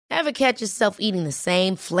Ever catch yourself eating the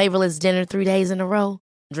same flavorless dinner 3 days in a row?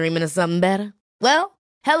 Dreaming of something better? Well,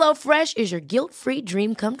 HelloFresh is your guilt-free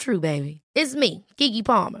dream come true, baby. It's me, Keke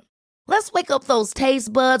Palmer. Let's wake up those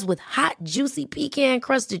taste buds with hot, juicy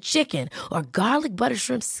pecan-crusted chicken or garlic butter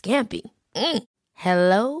shrimp scampi.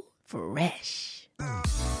 Hello Fresh.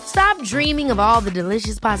 Stop dreaming of all the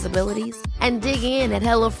delicious possibilities and dig in at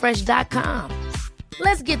HelloFresh.com.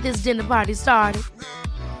 Let's get this dinner party started.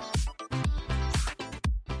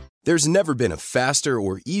 There's never been a faster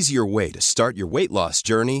or easier way to start your weight loss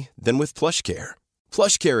journey than with PlushCare.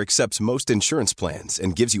 PlushCare accepts most insurance plans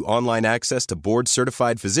and gives you online access to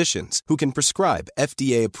board-certified physicians who can prescribe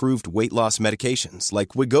FDA-approved weight loss medications like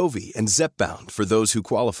Wegovy and Zepbound for those who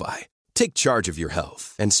qualify. Take charge of your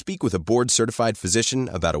health and speak with a board-certified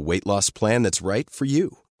physician about a weight loss plan that's right for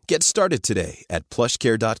you. Get started today at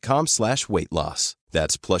plushcare.com/weight loss.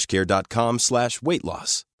 That's plushcare.com/weight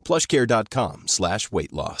loss.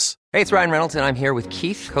 plushcare.com/weight loss. Hey, it's Ryan Reynolds, and I'm here with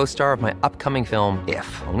Keith, co-star of my upcoming film,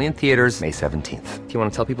 If, only in theaters May 17th. Do you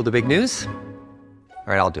want to tell people the big news?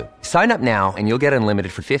 All right, I'll do it. Sign up now and you'll get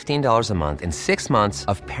unlimited for $15 a month and 6 months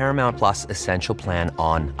of Paramount Plus Essential Plan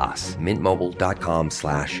on us.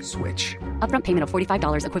 MintMobile.com/switch. Upfront payment of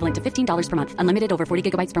 $45 equivalent to $15 per month. Unlimited over 40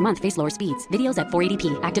 gigabytes per month. Face lower speeds. Videos at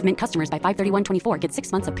 480p. Active Mint customers by 531.24 get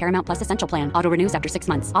 6 months of Paramount Plus Essential Plan. Auto renews after 6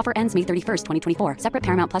 months. Offer ends May 31st, 2024. Separate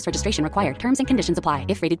Paramount Plus registration required. Terms and conditions apply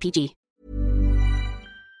if rated PG.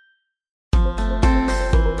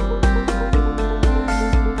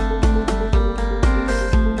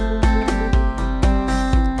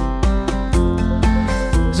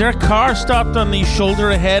 Is there a car stopped on the shoulder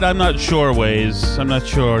ahead? I'm not sure, Waze. I'm not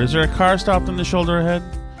sure. Is there a car stopped on the shoulder ahead?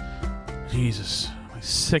 Jesus, I'm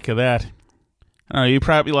sick of that. I don't know, you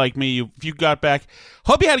probably like me. If you got back,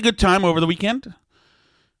 hope you had a good time over the weekend.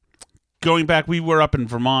 Going back, we were up in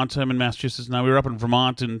Vermont. I'm in Massachusetts now. We were up in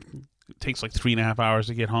Vermont, and it takes like 3.5 hours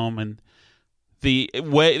to get home. And the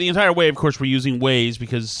entire way, of course, we're using Waze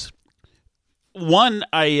because, one,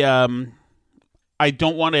 I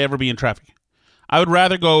don't want to ever be in traffic. I would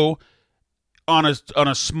rather go on a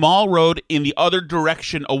small road in the other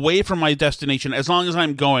direction away from my destination as long as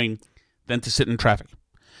I'm going than to sit in traffic.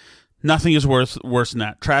 Nothing is worse than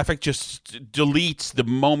that. Traffic just deletes the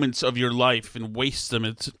moments of your life and wastes them.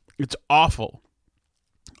 It's awful.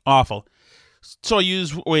 Awful. So I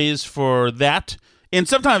use Waze for that. And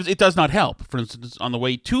sometimes it does not help. For instance, on the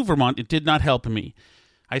way to Vermont, it did not help me.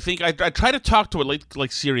 I think I try to talk to it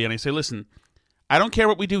like Siri, and I say, listen, I don't care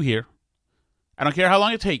what we do here. I don't care how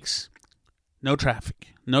long it takes. No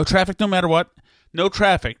traffic. No traffic no matter what. No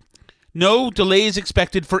traffic. No delays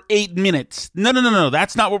expected for 8 minutes. No.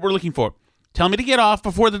 That's not what we're looking for. Tell me to get off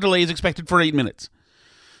before the delay is expected for 8 minutes.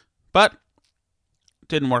 But it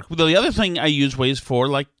didn't work. The other thing I use Waze for,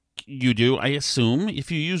 like you do, I assume, if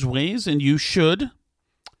you use Waze, and you should,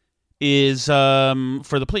 is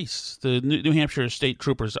for the police. The New Hampshire state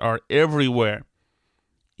troopers are everywhere.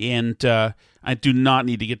 And I do not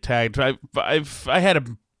need to get tagged. I've had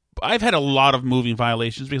a lot of moving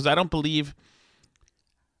violations because I don't believe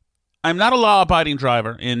I'm not a law-abiding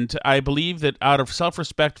driver, and I believe that out of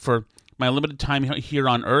self-respect for my limited time here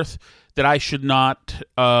on Earth, that I should not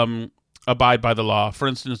abide by the law. For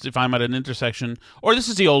instance, if I'm at an intersection, or this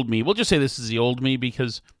is the old me. We'll just say this is the old me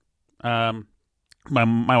because my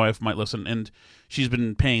wife might listen, and she's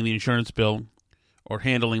been paying the insurance bill or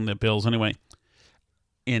handling the bills anyway.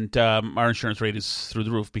 And our insurance rate is through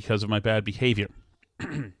the roof because of my bad behavior.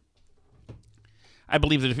 I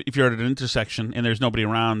believe that if you're at an intersection and there's nobody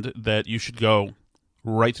around, that you should go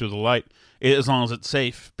right through the light as long as it's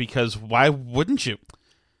safe. Because why wouldn't you?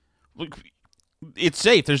 Look, it's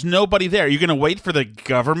safe. There's nobody there. You're going to wait for the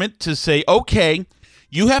government to say, okay,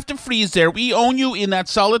 you have to freeze there. We own you in that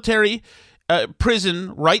solitary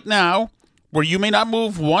prison right now, where you may not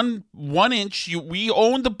move one inch. We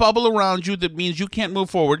own the bubble around you that means you can't move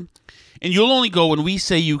forward, and you'll only go when we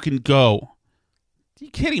say you can go. Are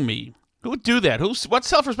you kidding me? Who would do that? What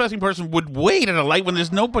self-respecting person would wait at a light when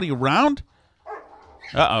there's nobody around?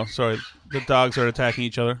 Uh-oh, sorry. The dogs are attacking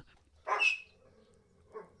each other.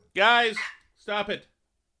 Guys, stop it.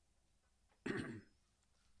 I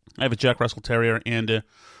have a Jack Russell Terrier and a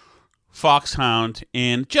Foxhound,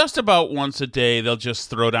 and just about once a day they'll just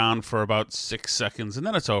throw down for about 6 seconds, and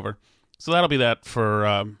then it's over. So that'll be that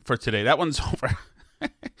for today. That one's over.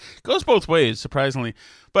 Goes both ways, surprisingly.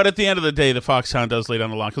 But at the end of the day, the Foxhound does lay down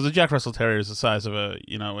the law because the Jack Russell Terrier is the size of a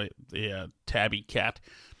tabby cat.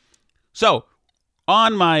 So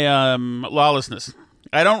on my lawlessness,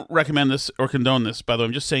 I don't recommend this or condone this. By the way,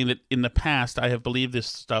 I'm just saying that in the past I have believed this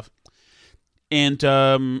stuff, and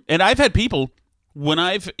I've had people.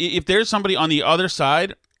 If there's somebody on the other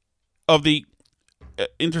side of the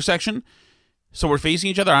intersection. So we're facing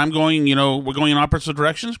each other. I'm going, we're going in opposite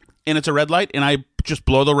directions, and it's a red light, and I just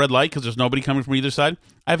blow the red light because there's nobody coming from either side.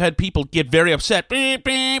 I've had people get very upset, beep,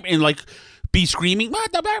 beep, and like be screaming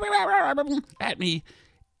at me,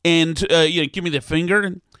 and give me the finger.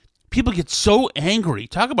 And people get so angry.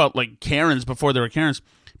 Talk about like Karens before there were Karens.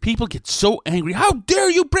 People get so angry. How dare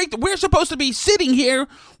you break we're supposed to be sitting here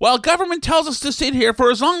while government tells us to sit here for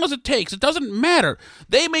as long as it takes. It doesn't matter.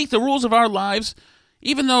 They make the rules of our lives.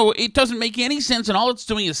 Even though it doesn't make any sense, and all it's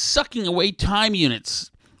doing is sucking away time units,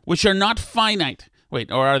 which are not finite.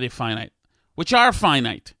 Wait, or are they finite? Which are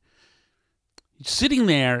finite. Sitting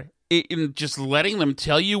there and just letting them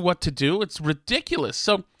tell you what to do, it's ridiculous.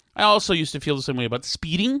 So I also used to feel the same way about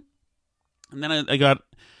speeding. And then I got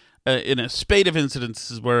in a spate of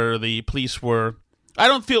incidences where the police were... I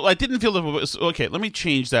didn't feel that it was... Okay, let me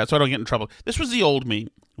change that so I don't get in trouble. This was the old me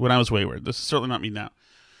when I was wayward. This is certainly not me now.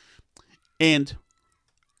 And...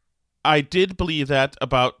 I did believe that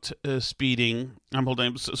about speeding. I'm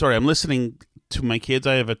listening to my kids.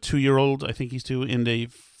 I have a 2-year-old, I think he's 2, and a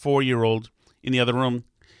 4-year-old in the other room.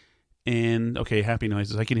 And, okay, happy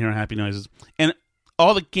noises. I can hear happy noises. And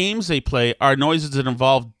all the games they play are noises that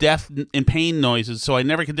involve death and pain noises, so I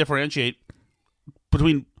never can differentiate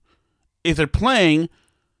between if they're playing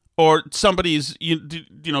or somebody's,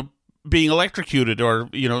 being electrocuted, or,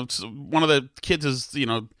 one of the kids is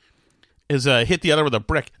hit the other with a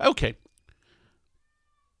brick. Okay.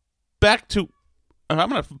 Back to... I'm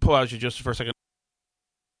going to pause you just for a second.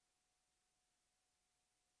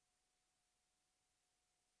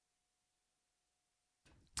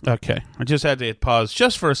 Okay. I just had to hit pause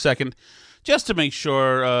just for a second, just to make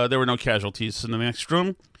sure there were no casualties in the next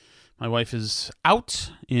room. My wife is out,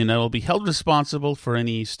 and I will be held responsible for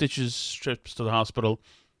any stitches, trips to the hospital,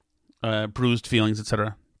 bruised feelings,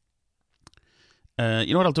 etc.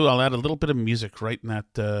 You know what I'll do? I'll add a little bit of music right in that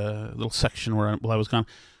little section while I was gone.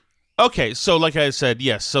 Okay, so like I said,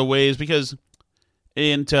 yes, so ways because,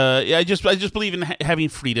 and I just believe in having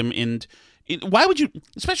freedom. And why would you,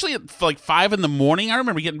 especially at like 5 a.m? I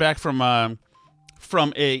remember getting back from a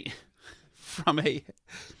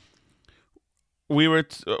we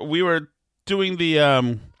were doing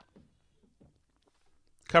the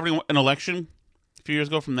covering an election a few years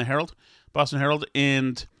ago from the Herald, Boston Herald,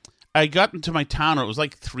 and I got into my town, it was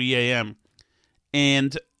like 3 a.m.,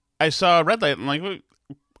 and I saw a red light, and like,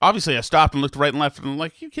 obviously I stopped and looked right and left, and I'm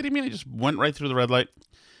like, you kidding me? And I just went right through the red light.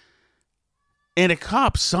 And a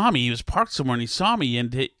cop saw me. He was parked somewhere, and he saw me,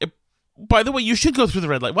 and by the way, you should go through the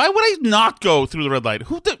red light. Why would I not go through the red light?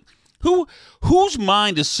 Whose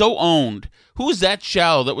mind is so owned? Who is that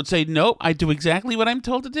shallow that would say, nope, I do exactly what I'm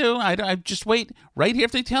told to do. I just wait right here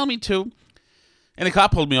if they tell me to. And the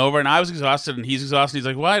cop pulled me over, and I was exhausted, and he's exhausted. He's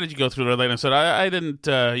like, why did you go through the red light? And I said, I didn't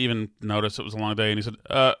even notice. It was a long day. And he said,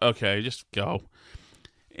 okay, just go.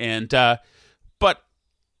 And, but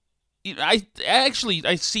I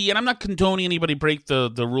see, and I'm not condoning anybody break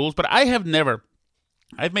the rules, but I've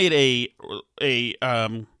made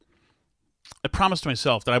a promise to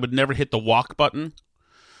myself that I would never hit the walk button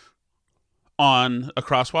on a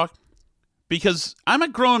crosswalk. Because I'm a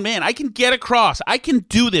grown man. I can get across. I can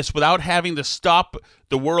do this without having to stop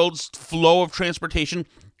the world's flow of transportation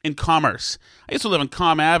and commerce. I used to live on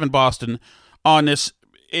Comm Ave in Boston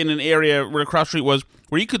in an area where the cross street was,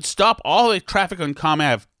 where you could stop all the traffic on Comm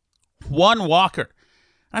Ave. One walker.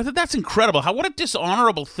 And I thought, that's incredible. What a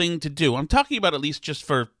dishonorable thing to do. I'm talking about at least just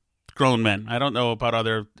for grown men. I don't know about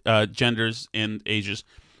other genders and ages.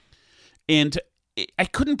 And I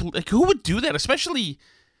couldn't... Like, who would do that? Especially...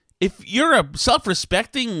 if you're a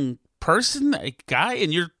self-respecting person, a guy,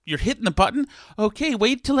 and you're hitting the button, okay,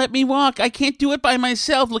 wait to let me walk. I can't do it by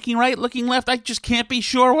myself, looking right, looking left. I just can't be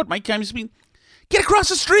sure what my time is being. Get across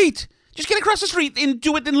the street. Just get across the street and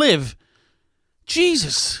do it and live.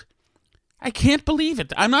 Jesus. I can't believe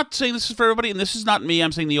it. I'm not saying this is for everybody, and this is not me.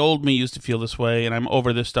 I'm saying the old me used to feel this way, and I'm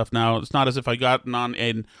over this stuff now. It's not as if I gotten on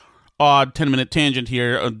an odd 10-minute tangent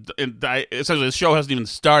here, and essentially the show hasn't even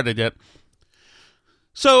started yet.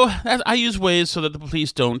 So I use Waze so that the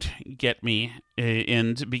police don't get me,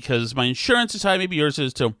 and because my insurance is high, maybe yours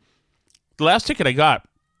is too. The last ticket I got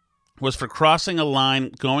was for crossing a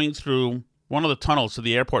line going through one of the tunnels to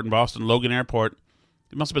the airport in Boston, Logan Airport.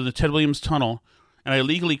 It must have been the Ted Williams Tunnel, and I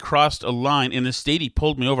illegally crossed a line. In the state, he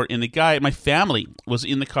pulled me over, and the guy, my family, was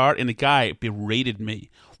in the car, and the guy berated me.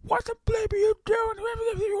 What the bleep are you doing?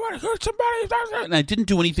 You want to hurt somebody? And I didn't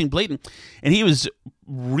do anything blatant. And he was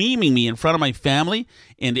reaming me in front of my family.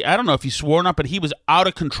 And I don't know if he swore or not, but he was out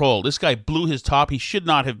of control. This guy blew his top. He should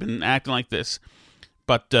not have been acting like this.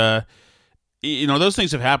 But those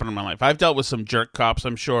things have happened in my life. I've dealt with some jerk cops.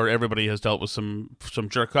 I'm sure everybody has dealt with some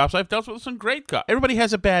jerk cops. I've dealt with some great cops. Everybody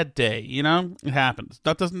has a bad day, It happens.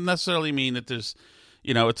 That doesn't necessarily mean that there's,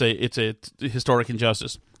 it's a historic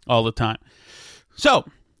injustice all the time. So,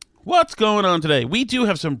 what's going on today? We do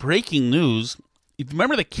have some breaking news.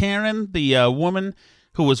 Remember the Karen, the woman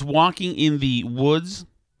who was walking in the woods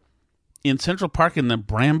in Central Park in the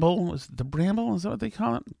Bramble? Is it the Bramble? Is that what they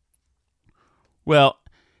call it? Well,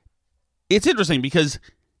 it's interesting because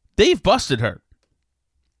they've busted her.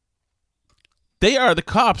 They are the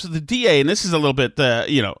cops, the DA, and this is a little bit, a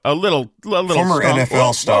little Former strong.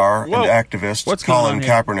 NFL star and activist Colin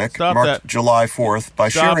Kaepernick marked July 4th by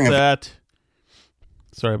sharing that.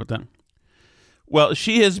 Sorry about that. Well,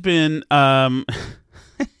 she has been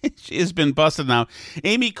busted now.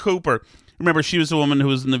 Amy Cooper, remember, she was the woman who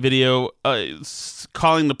was in the video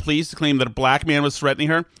calling the police to claim that a black man was threatening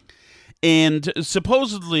her. And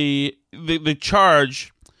supposedly, the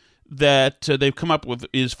charge that they've come up with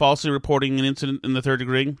is falsely reporting an incident in the third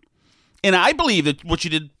degree. And I believe that what she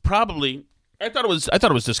did probably, I thought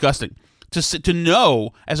it was disgusting to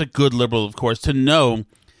know, as a good liberal, of course, to know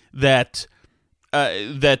that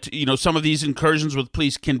some of these incursions with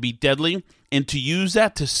police can be deadly, and to use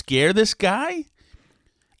that to scare this guy.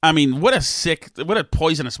 I mean, what a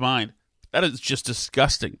poisonous mind. That is just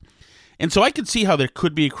disgusting. And so I could see how there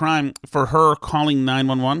could be a crime for her calling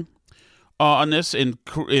 911 on this and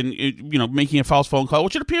making a false phone call,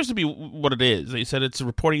 which it appears to be what it is. They said it's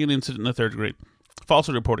reporting an incident in the third degree,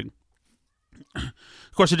 falsely reporting. Of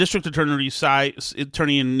course, the district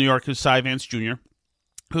attorney in New York is Cy Vance Jr.,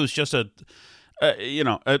 who's just a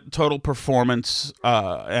total performance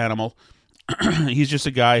animal. He's just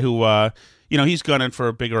a guy who. He's gunning for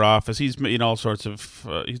a bigger office. He's made all sorts of.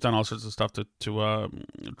 He's done all sorts of stuff to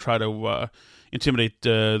try to intimidate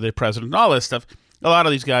the president and all this stuff. A lot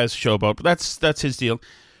of these guys showboat, but that's his deal.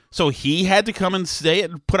 So he had to come and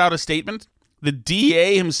put out a statement. The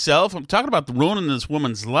DA himself. I'm talking about ruining this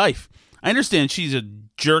woman's life. I understand she's a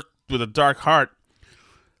jerk with a dark heart,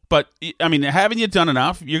 but I mean, haven't you done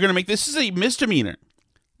enough? You're going to make this is a misdemeanor.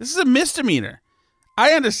 This is a misdemeanor.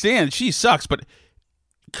 I understand she sucks, but.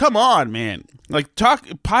 Come on, man.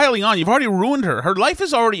 Piling on. You've already ruined her. Her life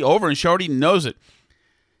is already over, and she already knows it.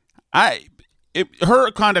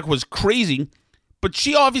 Her conduct was crazy, but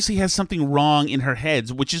she obviously has something wrong in her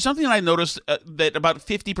head, which is something I noticed that about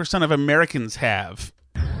 50% of Americans have.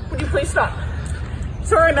 Would you please stop?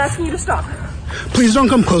 Sir, I'm asking you to stop. Please don't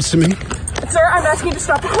come close to me. Sir, I'm asking you to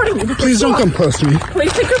stop recording me. Please don't come close to me.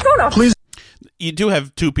 Please take your phone off. Please. You do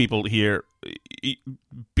have two people here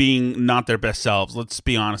being not their best selves. Let's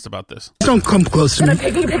be honest about this. Don't come close to me. I'm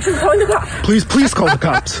taking a picture and calling the cops. Please call the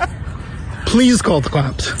cops. Please call the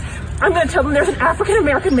cops. I'm going to tell them there's an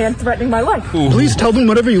African-American man threatening my life. Ooh. Please tell them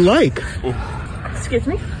whatever you like. Ooh. Excuse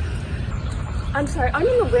me? I'm sorry, I'm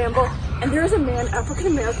in the Ramble, and there is a man,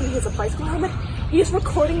 African-American, he has a bicycle helmet. He is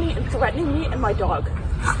recording me and threatening me and my dog.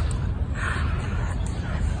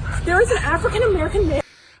 There is an African-American man.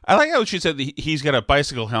 I like how she said that he's got a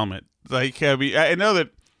bicycle helmet. I know that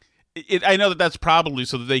that's probably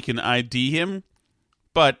so that they can ID him,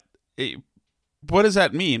 but what does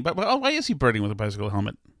that mean? But why is he birding with a bicycle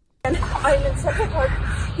helmet? And I am in Central Park.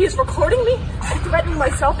 He is recording me and threatening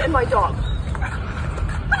myself and my dog.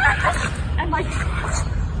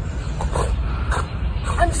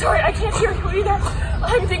 I'm sorry, I can't hear you either.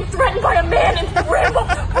 I'm being threatened by a man in the Ramble.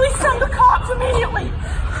 Please send the cops immediately.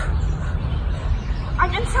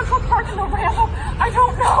 I'm in Central Park in the Ramble. I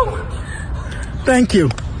don't know. Thank you.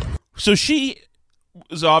 So she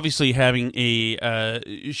is obviously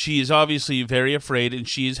she is obviously very afraid, and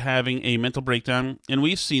she is having a mental breakdown. And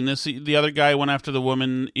we've seen this. The other guy went after the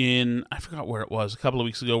woman I forgot where it was, a couple of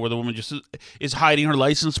weeks ago, where the woman just is hiding her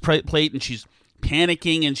license plate, and she's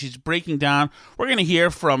panicking, and she's breaking down. We're going to hear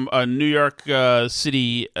from a New York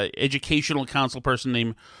City educational council person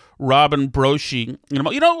named Robin Broshi.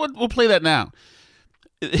 You know what? We'll play that now.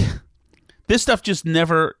 This stuff just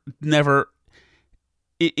never.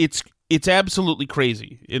 It's absolutely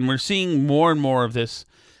crazy, and we're seeing more and more of this.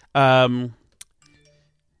 Hang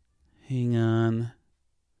on.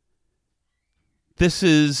 This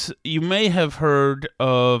is, you may have heard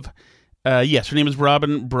of. Yes, her name is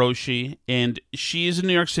Robin Broshi, and she is in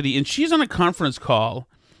New York City, and she's on a conference call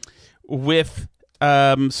with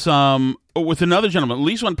with another gentleman, at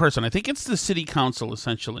least one person. I think it's the city council,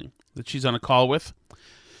 essentially, that she's on a call with.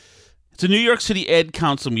 It's a New York City Ed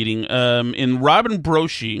Council meeting, and Robin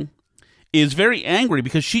Broshi is very angry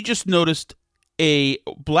because she just noticed a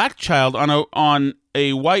black child on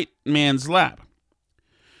a white man's lap.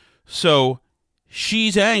 So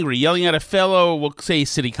she's angry, yelling at a fellow, we'll say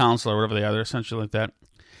city councilor or whatever they are, they're essentially like that,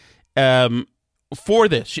 for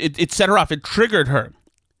this. It set her off. It triggered her.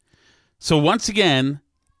 So once again,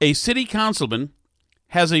 a city councilman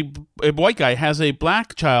has a white guy has a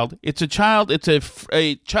black child. It's a child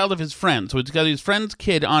of his friend. So it's got his friend's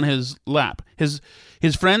kid on his lap. His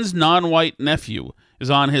friend's non-white nephew is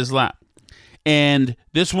on his lap. And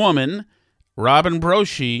this woman, Robin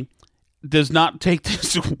Broshi, does not take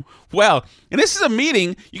this well. And this is a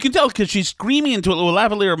meeting, you can tell because she's screaming into a little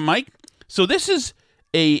lavalier mic. So this is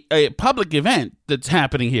a public event that's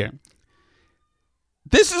happening here.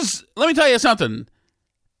 Let me tell you something.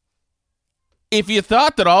 If you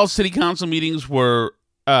thought that all city council meetings were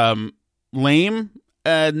lame,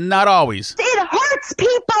 not always. It hurts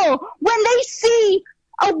people when they see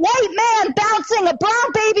a white man bouncing a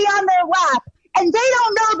brown baby on their lap and they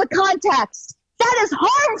don't know the context. That is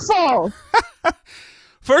harmful.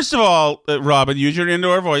 First of all, Robin, use your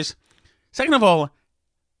indoor voice. Second of all,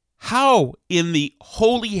 how in the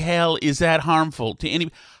holy hell is that harmful to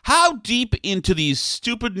any? How deep into these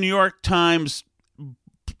stupid New York Times,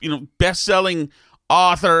 best-selling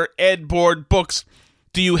author Ed Board books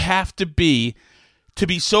do you have to be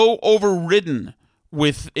so overridden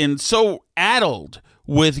with and so addled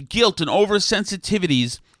with guilt and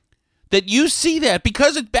oversensitivities that you see that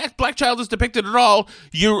because a black child is depicted at all,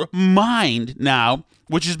 your mind now,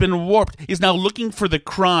 which has been warped, is now looking for the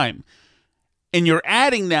crime. And you're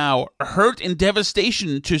adding now hurt and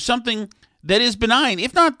devastation to something that is benign,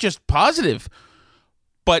 if not just positive.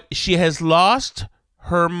 But she has lost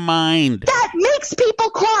her mind. That makes people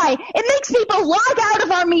cry. It makes people log out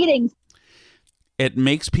of our meetings. It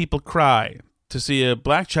makes people cry to see a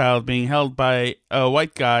black child being held by a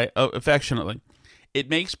white guy affectionately. It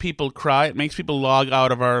makes people cry. It makes people log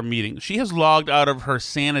out of our meetings. She has logged out of her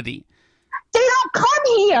sanity. They don't come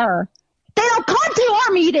here. They don't come to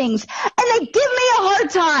our meetings, and they give me a hard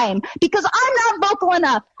time because I'm not vocal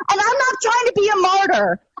enough, and I'm not trying to be a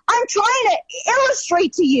martyr. I'm trying to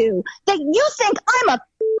illustrate to you that you think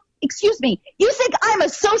you think I'm a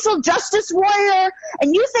social justice warrior,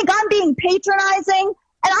 and you think I'm being patronizing,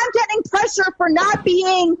 and I'm getting pressure for not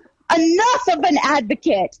being enough of an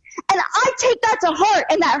advocate. And I take that to heart,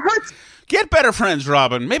 and that hurts. Get better friends,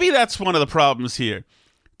 Robin. Maybe that's one of the problems here.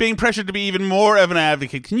 Being pressured to be even more of an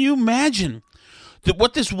advocate. Can you imagine that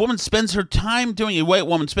what this woman spends her time doing, a white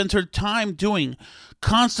woman spends her time doing,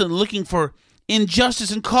 constantly looking for injustice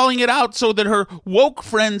and calling it out so that her woke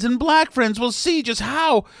friends and black friends will see just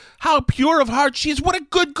how pure of heart she is, what a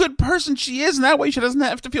good person she is, and that way she doesn't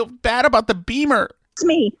have to feel bad about the Beamer. It's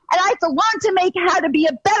me, and I have to learn to make how to be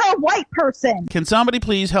a better white person. Can somebody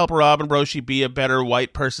please help Robin Broshi be a better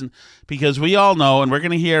white person? Because we all know, and we're going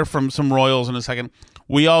to hear from some royals in a second,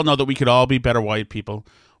 we all know that we could all be better white people.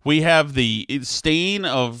 We have the stain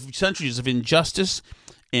of centuries of injustice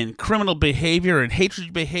and criminal behavior and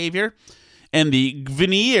hatred behavior and the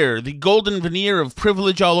veneer, the golden veneer of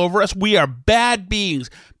privilege all over us. We are bad beings.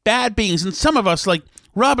 And some of us, like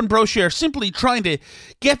Robin Broshi, are simply trying to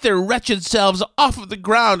get their wretched selves off of the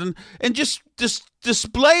ground and just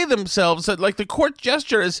display themselves like the court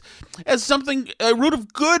gesture as something, a root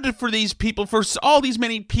of good for these people, for all these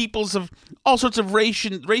many peoples of all sorts of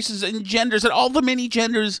races and genders and all the many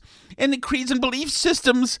genders and the creeds and belief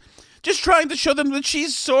systems, just trying to show them that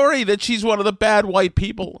she's sorry that she's one of the bad white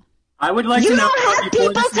people. I would like to know. You don't have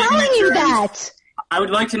people telling you that. I would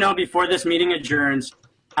like to know before this meeting adjourns.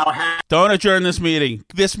 Don't adjourn this meeting.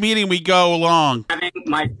 This meeting we go along. Having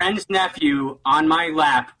my friend's nephew on my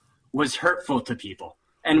lap was hurtful to people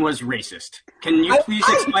and was racist. Can you please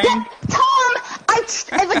explain? Tom,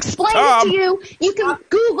 I've explained it to you. You can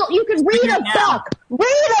Google. You can read a book.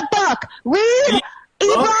 Read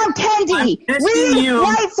Ibram Kendi. Read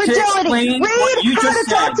White Fragility. Read How to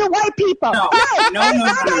Talk to White People. No, it's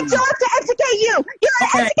not my job to educate you. You're an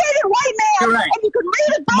educated white man, and you can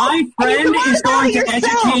read a book. My friend is going to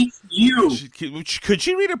educate you. Could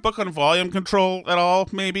she read a book on volume control at all,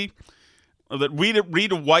 maybe? Read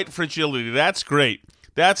a White Fragility. That's great.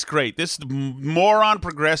 This moron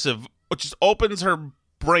progressive just opens her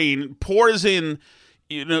brain, pours in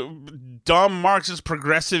dumb Marxist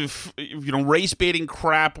progressive, race-baiting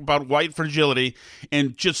crap about white fragility,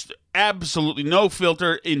 and just absolutely no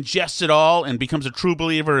filter, ingests it all, and becomes a true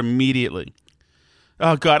believer immediately.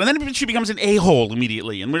 Oh, God. And then she becomes an a-hole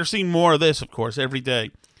immediately, and we're seeing more of this, of course, every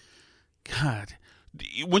day. God.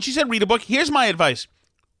 When she said read a book, here's my advice.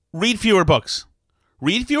 Read fewer books.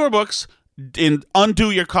 Read fewer books and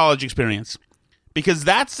undo your college experience. Because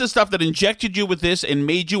that's the stuff that injected you with this and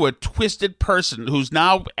made you a twisted person who's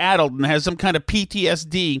now addled and has some kind of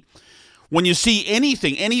PTSD. When you see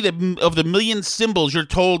anything, any of the million symbols you're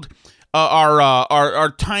told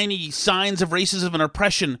are tiny signs of racism and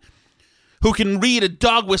oppression, who can read a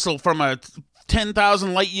dog whistle from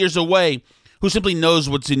 10,000 light years away, who simply knows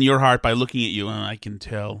what's in your heart by looking at you. And I can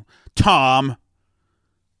tell. Tom.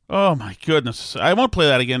 Oh, my goodness. I won't play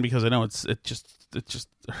that again because I know it just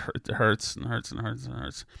hurts and hurts and hurts and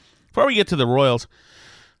hurts. Before we get to the Royals,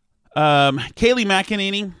 Kayleigh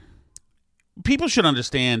McEnany, people should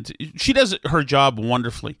understand, she does her job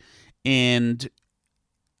wonderfully.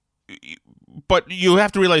 But you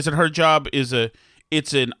have to realize that her job is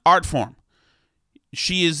it's an art form.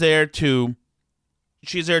 She is there to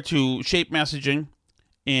shape messaging,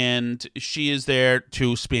 and she is there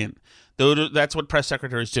to spin. That's what press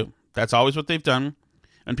secretaries do. That's always what they've done.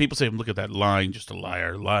 And people say, look at that, lying, just a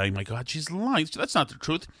liar, lying. My God, she's lying. That's not the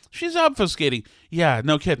truth. She's obfuscating. Yeah,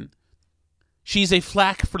 no kidding. She's a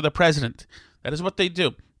flack for the president. That is what they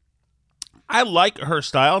do. I like her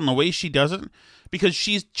style and the way she does it, because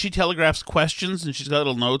she telegraphs questions, and she's got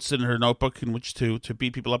little notes in her notebook in which to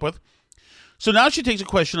beat people up with. So now she takes a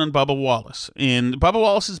question on Bubba Wallace. And Bubba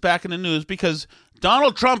Wallace is back in the news because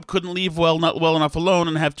Donald Trump couldn't leave not well enough alone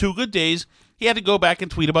and have 2 good days. He had to go back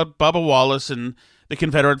and tweet about Bubba Wallace and the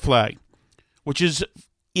Confederate flag, which is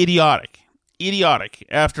idiotic. Idiotic.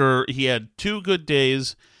 After he had 2 good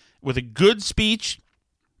days with a good speech.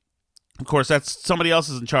 Of course, that's somebody else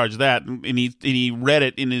is in charge of that. And he read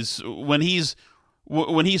it in his... When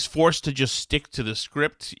he's forced to just stick to the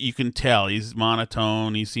script, you can tell he's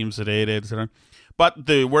monotone, he seems sedated, etc. But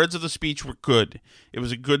the words of the speech were good. It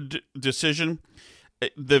was a good decision.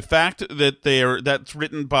 The fact that that's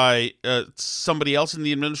written by somebody else in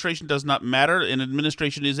the administration does not matter. An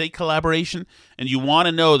administration is a collaboration, and you want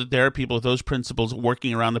to know that there are people with those principles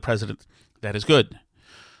working around the president. That is good.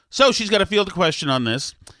 So she's got to field a question on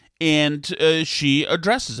this, and she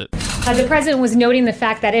addresses it. The president was noting the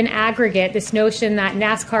fact that in aggregate, this notion that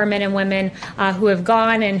NASCAR men and women who have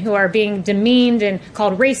gone and who are being demeaned and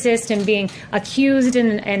called racist and being accused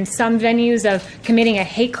in some venues of committing a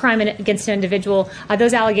hate crime against an individual,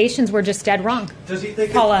 those allegations were just dead wrong. Does he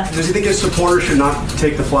think his supporters should not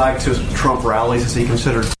take the flag to Trump rallies? Is he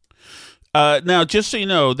considered? Now, just so you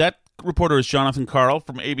know, that reporter is Jonathan Karl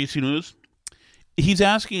from ABC News. He's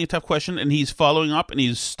asking a tough question, and he's following up, and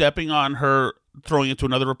he's stepping on her, throwing it to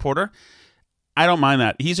another reporter. I don't mind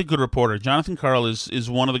that. He's a good reporter. Jonathan Karl is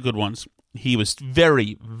one of the good ones. He was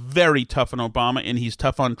very, very tough on Obama, and he's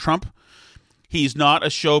tough on Trump. He's not a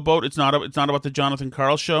showboat. It's not about the Jonathan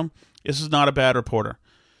Karl show. This is not a bad reporter.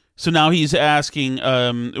 So now he's asking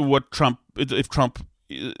if Trump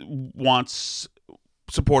wants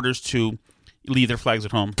supporters to leave their flags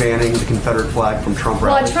at home. Banning the Confederate flag from Trump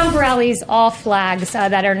rallies. Well, at Trump rallies, all flags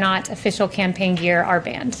that are not official campaign gear are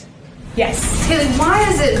banned. Yes. Kayleigh, why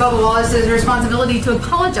is it Bubba Wallace's responsibility to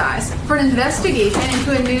apologize for an investigation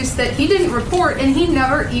into a noose that he didn't report and he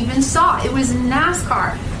never even saw? It was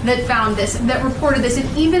NASCAR that found this, that reported this,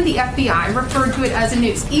 and even the FBI referred to it as a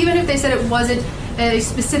noose, even if they said it wasn't a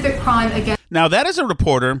specific crime against. Now, that is a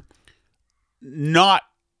reporter not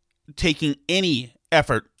taking any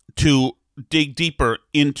effort to dig deeper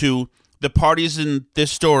into the parties in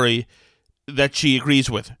this story that she agrees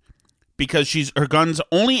with, because her gun's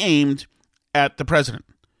only aimed at the president.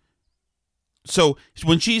 So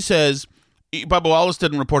when she says Bubba Wallace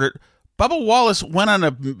didn't report it, Bubba Wallace went on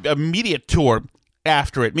a media tour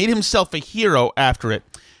after it, made himself a hero after it.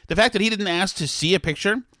 The fact that he didn't ask to see a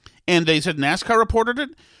picture and they said NASCAR reported it,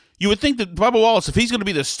 you would think that Bubba Wallace, if he's going to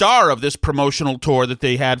be the star of this promotional tour that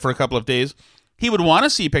they had for a couple of days, he would want to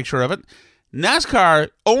see a picture of it. NASCAR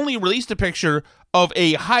only released a picture of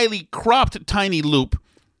a highly cropped tiny loop.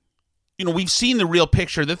 You know, we've seen the real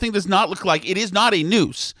picture. The thing does not look like, it is not a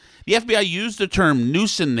noose. The FBI used the term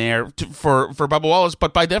noose in there for Bubba Wallace,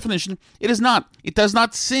 but by definition, it is not. It does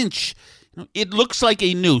not cinch. It looks like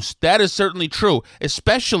a noose. That is certainly true,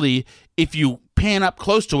 especially if you pan up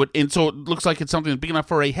close to it, and so it looks like it's something big enough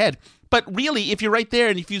for a head. But really, if you're right there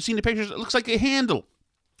and if you've seen the pictures, it looks like a handle.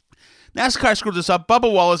 NASCAR screwed this up.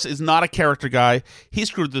 Bubba Wallace is not a character guy. He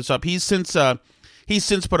screwed this up. He's since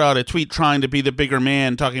put out a tweet trying to be the bigger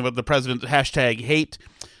man, talking about the president, #hate.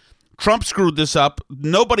 Trump screwed this up.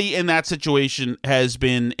 Nobody in that situation has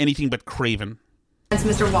been anything but craven.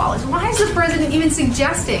 Mr. Wallace. Why is the president even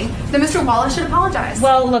suggesting that Mr. Wallace should apologize?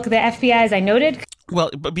 Well, look, the FBI, as I noted... Well,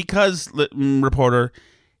 because, reporter,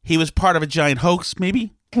 he was part of a giant hoax,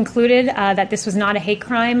 maybe? Concluded that this was not a hate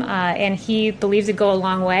crime, and he believes it'd go a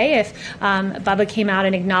long way if Bubba came out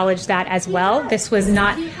and acknowledged that as well. This was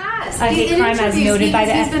not a hate crime as noted by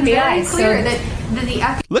the FBI.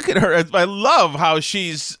 Look at her. I love how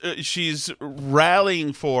she's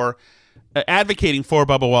rallying for advocating for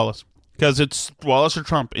Bubba Wallace because it's Wallace or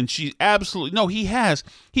Trump, and she absolutely no.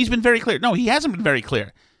 He's been very clear. No, he hasn't been very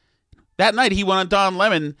clear. That night he went on Don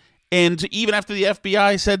Lemon, and even after the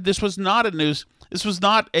FBI said this was not a news, this was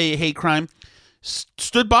not a hate crime,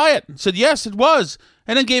 stood by it, said yes, it was,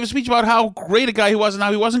 and then gave a speech about how great a guy he was and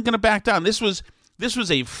how he wasn't going to back down. This was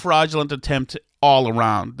a fraudulent attempt all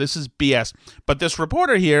around. This is BS. But this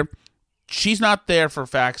reporter here, she's not there for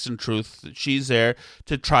facts and truth. She's there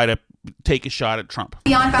to try to take a shot at Trump.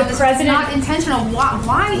 Beyond fact, the president, not intentional.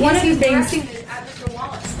 Why is he directing this at Mr.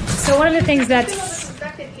 Wallace? So one of the things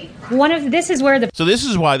So this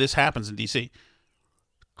is why this happens in D.C.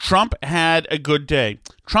 Trump had a good day.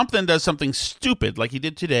 Trump then does something stupid like he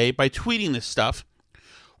did today by tweeting this stuff,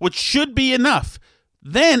 which should be enough.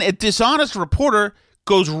 Then a dishonest reporter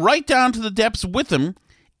goes right down to the depths with him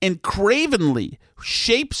and cravenly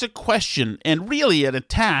shapes a question and really an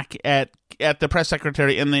attack at the press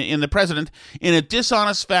secretary and the president in a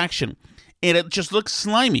dishonest fashion. And it just looks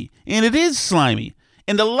slimy. And it is slimy.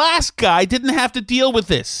 And the last guy didn't have to deal with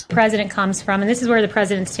this. The president comes from, and this is where the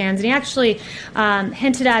president stands. And he actually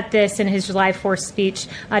hinted at this in his July 4th speech.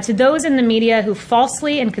 To those in the media who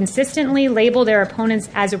falsely and consistently label their opponents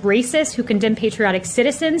as racist, who condemn patriotic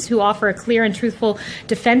citizens, who offer a clear and truthful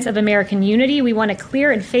defense of American unity, we want a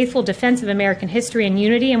clear and faithful defense of American history and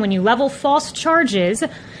unity. And when you level false charges,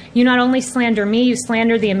 you not only slander me, you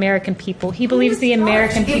slander the American people. He believes the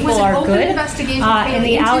American people are good. And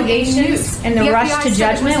the allegations and the rush to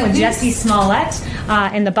judgment with Jesse Smollett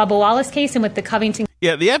in the Bubba Wallace case and with the Covington.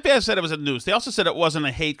 Yeah, the FBI said it was a noose. They also said it wasn't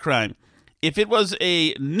a hate crime. If it was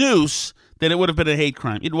a noose, then it would have been a hate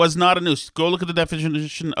crime. It was not a noose. Go look at the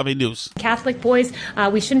definition of a noose. Catholic boys,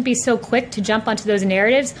 we shouldn't be so quick to jump onto those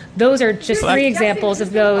narratives. Those are just three examples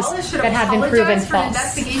of those that have been proven false. For an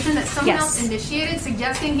investigation that someone else initiated,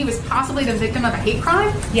 suggesting he was possibly the victim of a hate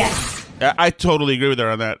crime? Yes. I totally agree with her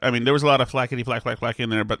on that. I mean, there was a lot of flack in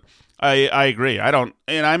there, but I agree. I don't,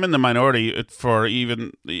 and I'm in the minority for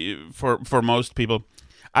most people.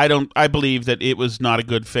 I believe that it was not a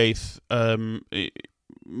good faith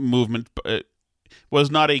movement.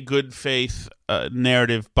 Was not a good faith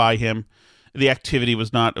narrative by him. The activity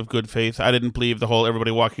was not of good faith. I didn't believe the whole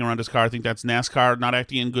everybody walking around his car. I think that's NASCAR not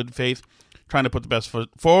acting in good faith, trying to put the best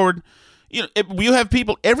foot forward. You know, you have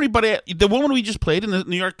people, everybody, the woman we just played in the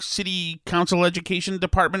New York City Council Education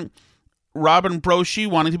Department, Robin Broshi,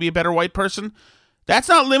 wanting to be a better white person, that's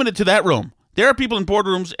not limited to that room. There are people in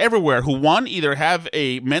boardrooms everywhere who, one, either have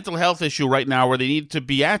a mental health issue right now where they need to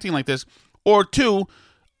be acting like this, or two,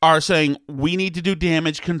 are saying, we need to do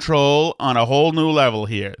damage control on a whole new level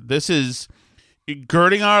here. This is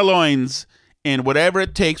girding our loins, and whatever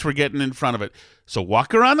it takes, we're getting in front of it. So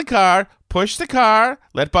walk around the car, push the car,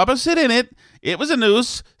 let Bubba sit in it. It was a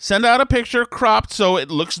noose. Send out a picture cropped so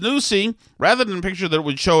it looks noosey, rather than a picture that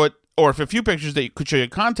would show it, or if a few pictures that could show you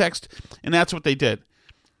context, and that's what they did.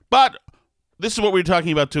 But this is what we were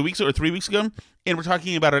talking about 2 weeks or 3 weeks ago, and we're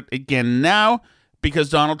talking about it again now because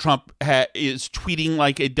Donald Trump is tweeting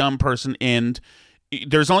like a dumb person, and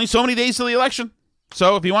there's only so many days till the election.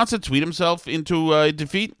 So if he wants to tweet himself into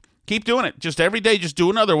defeat, keep doing it. Just every day, just do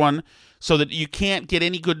another one so that you can't get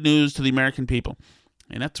any good news to the American people.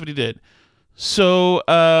 And that's what he did. So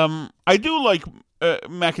I do like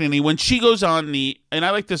McEnany when she goes on and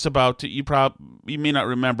I like this about, you may not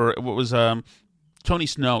remember, what was Tony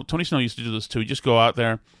Snow. Tony Snow used to do this too. He'd just go out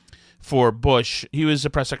there for Bush. He was the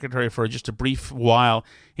press secretary for just a brief while.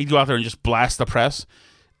 He'd go out there and just blast the press.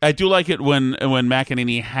 I do like it when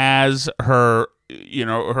McEnany has her,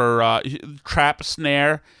 her trap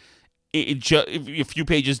snare a few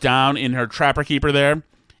pages down in her trapper keeper there,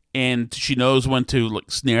 and she knows when to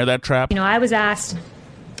snare that trap. I was asked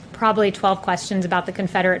probably 12 questions about the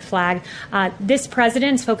Confederate flag. This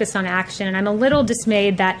president's focused on action, and I'm a little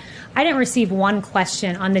dismayed that I didn't receive one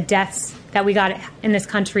question on the deaths that we got in this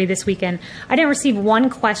country this weekend. I didn't receive one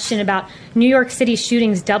question about New York City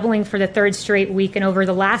shootings doubling for the third straight week, and over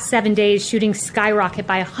the last 7 days, shootings skyrocket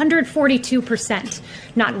by 142%.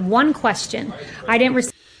 Not one question. I didn't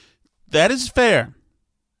receive. That is fair.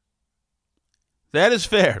 That is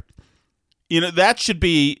fair. That should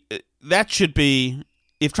be,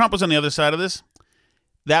 if Trump was on the other side of this,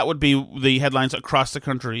 that would be the headlines across the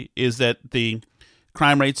country, is that the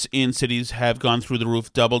crime rates in cities have gone through the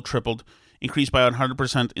roof, doubled, tripled, increased by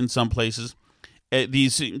 100% in some places.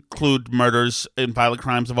 These include murders and violent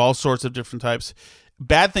crimes of all sorts of different types.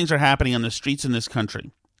 Bad things are happening on the streets in this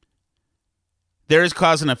country. There is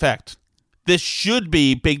cause and effect. This should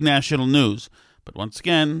be big national news. But once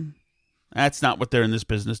again, That's not what they're in this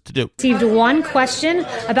business to do. Received one question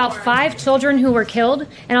about 5 children who were killed,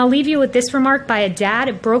 and I'll leave you with this remark by a dad.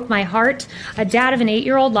 It broke my heart. A dad of an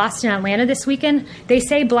 8-year-old lost in Atlanta this weekend. They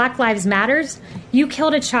say Black Lives Matters. You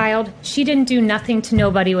killed a child. She didn't do nothing to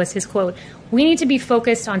nobody, was his quote. We need to be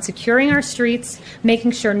focused on securing our streets,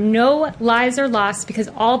 making sure no lives are lost, because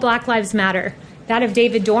all Black lives matter. That of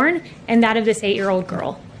David Dorn and that of this 8-year-old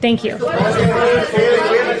girl. Thank you.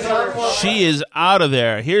 She is out of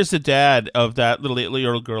there. Here's the dad of that little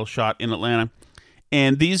 8-year-old girl shot in Atlanta.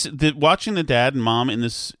 And watching the dad and mom in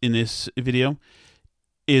this video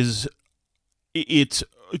it's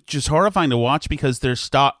just horrifying to watch, because they're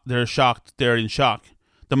shocked. They're in shock.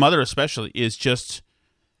 The mother especially is just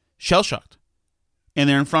shell-shocked. And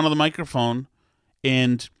they're in front of the microphone,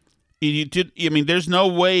 and there's no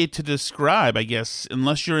way to describe, I guess,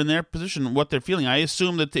 unless you're in their position, what they're feeling. I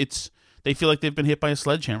assume that they feel like they've been hit by a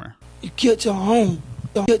sledgehammer. You killed your home.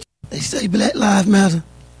 They say Black Lives Matter.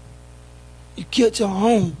 You killed your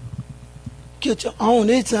home. Killed your own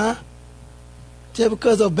this time. Just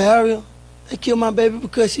because of barrier. They killed my baby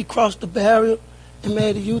because she crossed the barrier and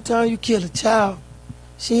made a U-turn. You killed a child.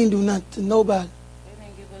 She ain't do nothing to nobody. They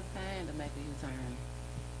didn't give us time to make a U-turn.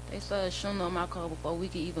 They started shooting on my car before we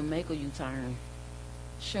could even make a U-turn.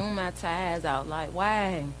 Shooting my tires out. Like,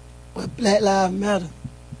 why? But Black Lives Matter.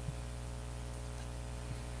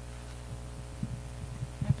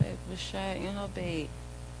 My baby was shot in her bed.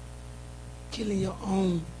 Killing your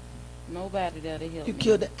own. Nobody there to help You me.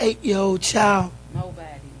 killed an 8-year-old child.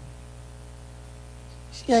 Nobody.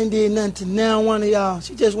 She ain't did nothing to now one of y'all.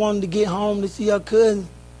 She just wanted to get home to see her cousin.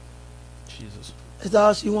 Jesus. That's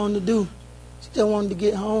all she wanted to do. She just wanted to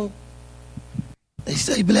get home. They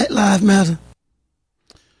say Black Lives Matter.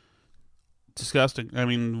 Disgusting. I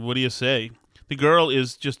mean, what do you say? The girl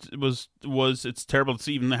is it's terrible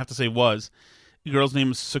to even have to say was. The girl's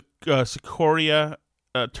name is Secoria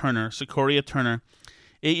Turner,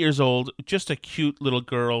 8 years old, just a cute little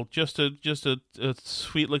girl, just a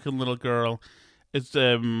sweet looking little girl. It's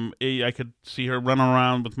I could see her running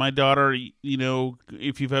around with my daughter. You know,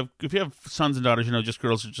 if you have sons and daughters, you know, just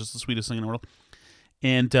girls are just the sweetest thing in the world.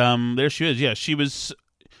 And there she is. Yeah, she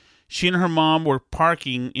and her mom were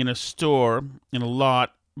parking in a store in a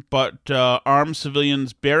lot, but armed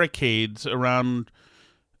civilians barricades around.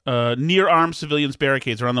 Near armed civilians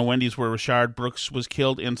barricades around the Wendy's where Rashard Brooks was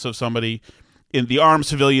killed, and so somebody in the armed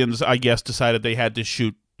civilians, I guess, decided they had to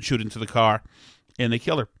shoot into the car, and they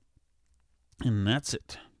killed her, and that's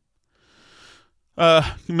it.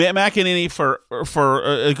 McEnany for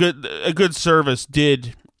a good service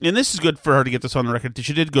did, and this is good for her to get this on the record.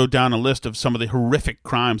 She did go down a list of some of the horrific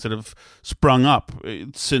crimes that have sprung up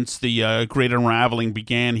since the great unraveling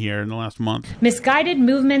began here in the last month. Misguided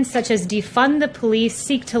movements such as defund the police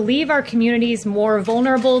seek to leave our communities more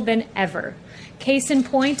vulnerable than ever. Case in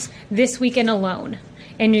point, this weekend alone.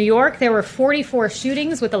 In New York, there were 44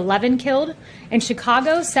 shootings with 11 killed. In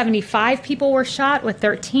Chicago, 75 people were shot with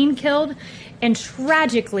 13 killed. And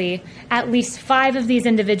tragically, at least 5 of these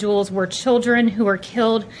individuals were children who were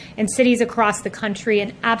killed in cities across the country,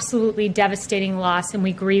 an absolutely devastating loss, and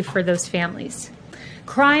we grieve for those families.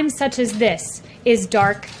 Crime such as this is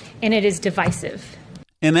dark, and it is divisive.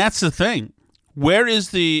 And that's the thing. Where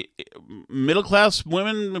is the middle-class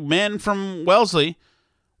men from Wellesley?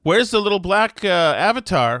 Where's the little black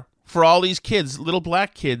avatar for all these kids, little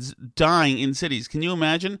black kids dying in cities? Can you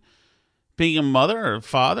imagine being a mother or a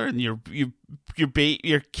father and your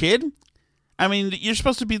kid? I mean, you're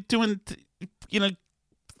supposed to be doing,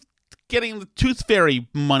 getting the Tooth Fairy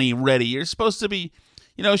money ready. You're supposed to be,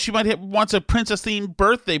 she wants a princess-themed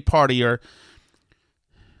birthday party or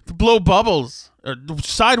to blow bubbles or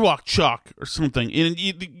sidewalk chalk or something. And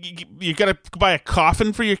you got to buy a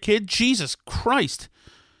coffin for your kid? Jesus Christ.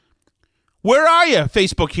 Where are you,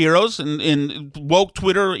 Facebook heroes and woke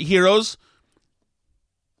Twitter heroes?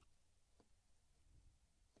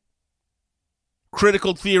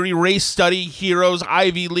 Critical theory, race study heroes,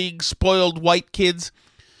 Ivy League, spoiled white kids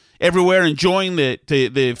everywhere enjoying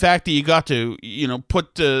the fact that you got to,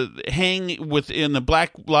 hang within the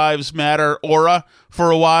Black Lives Matter aura for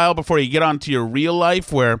a while before you get onto your real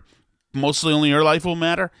life where mostly only your life will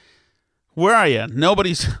matter. Where are you?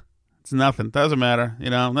 Nobody's... It's nothing. Doesn't matter.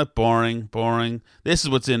 Not boring. This is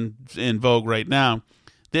what's in vogue right now.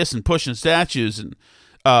 This and pushing statues and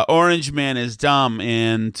Orange Man is dumb.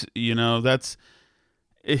 And, that's...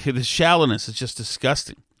 The shallowness is just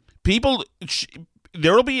disgusting. People...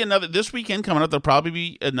 There will be another... This weekend coming up, there'll probably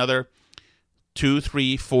be another 2,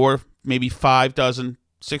 3, 4, maybe 5 dozen,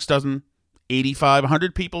 6 dozen, 85,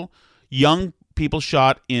 100 people, young people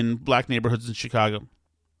shot in black neighborhoods in Chicago.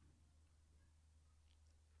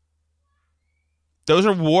 Those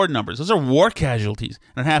are war numbers. Those are war casualties.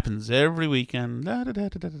 And it happens every weekend.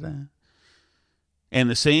 And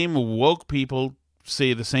the same woke people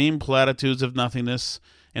say the same platitudes of nothingness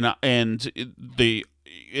and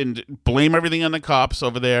blame everything on the cops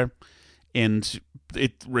over there, and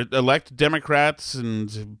elect Democrats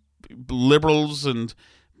and liberals and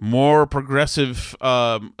more progressive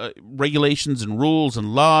regulations and rules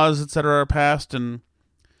and laws, etc., are passed, and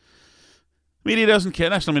media doesn't care.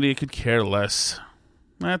 National media could care less.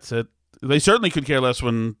 That's it. They certainly could care less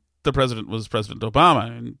when the president was President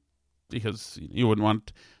Obama, because you wouldn't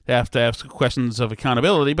want to have to ask questions of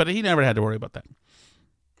accountability, but he never had to worry about that.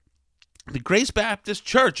 The Grace Baptist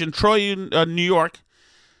Church in Troy, New York.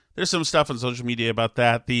 There's some stuff on social media about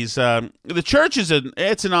that. The church is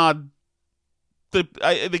it's an odd.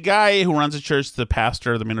 The guy who runs the church, the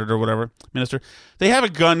pastor, the minister, they have a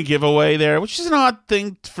gun giveaway there, which is an odd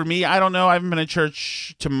thing for me. I don't know. I haven't been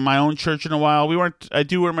to my own church in a while. I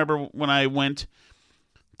do remember when I went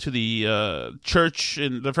to the church,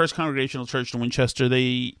 in the First Congregational Church in Winchester,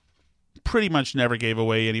 they pretty much never gave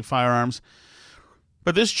away any firearms.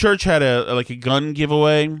 But this church had a gun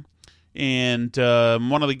giveaway, and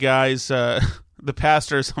one of the guys, the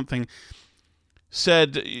pastor or something,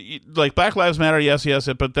 said, like, Black Lives Matter, yes,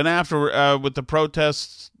 but then after, with the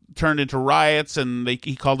protests turned into riots, and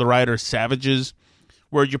he called the rioters savages,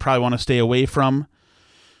 word you probably want to stay away from.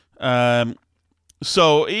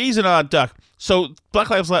 So he's an odd duck. So Black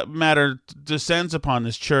Lives Matter descends upon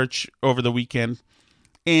this church over the weekend,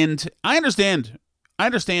 and I understand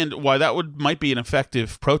why that might be an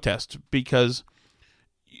effective protest, because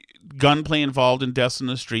gunplay involved in deaths in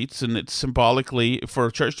the streets, and it's symbolically, for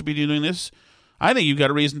a church to be doing this, I think you've got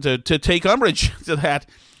a reason to take umbrage to that.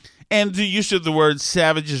 And the use of the word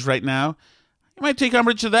savages right now, you might take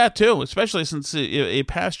umbrage to that too, especially since a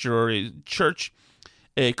pastor or a church,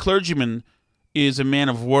 a clergyman, is a man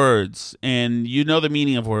of words, and you know the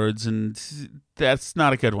meaning of words, and that's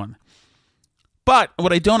not a good one. But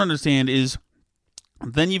what I don't understand is,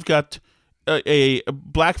 then you've got a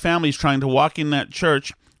black families trying to walk in that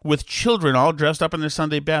church with children all dressed up in their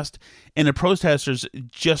Sunday best, and the protesters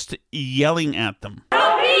just yelling at them.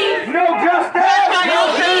 No justice!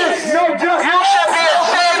 No justice! No justice! You should be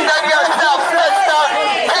ashamed of yourself, sister!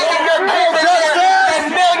 Taking your dignity and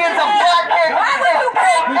millions of black kids! Why would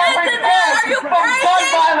you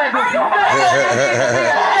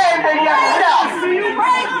bring this to this? Are you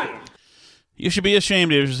crazy? You should be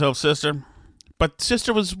ashamed of yourself, sister. But the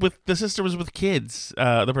sister was with kids.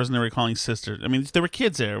 The person they were calling sister. I mean, there were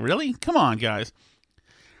kids there. Really? Come on, guys.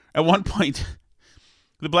 At one point,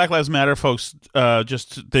 the Black Lives Matter folks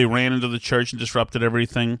they ran into the church and disrupted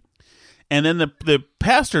everything. And then the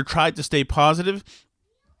pastor tried to stay positive,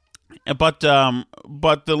 but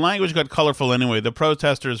the language got colorful anyway. The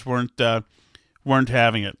protesters weren't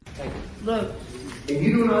having it. Look, if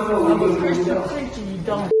you do not know what a Christian preacher, you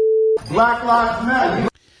don't. Black Lives Matter.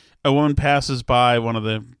 A woman passes by one of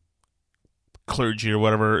the clergy or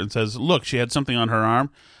whatever and says, "Look, she had something on her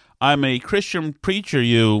arm. I'm a Christian preacher,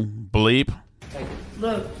 you bleep."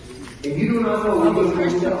 Look, if you do not know what a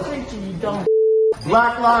Christian preacher, you don't.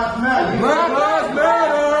 Black Lives Matter. Black Lives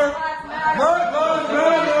Matter. Black Lives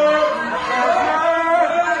Matter.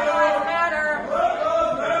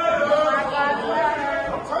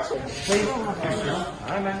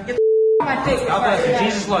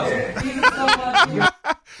 Jesus loves you.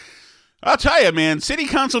 I'll tell you, man, city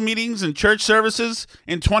council meetings and church services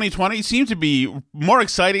in 2020 seem to be more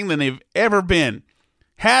exciting than they've ever been.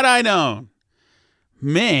 Had I known.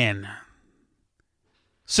 Man.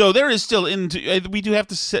 So there is still, we do have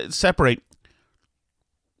to separate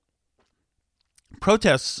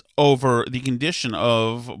protests over the condition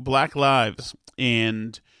of black lives,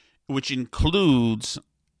 and which includes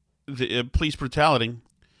the police brutality.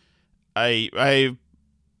 I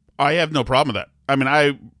have no problem with that. I mean,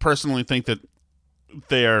 I personally think that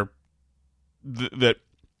they're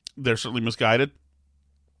certainly misguided.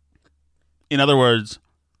 In other words,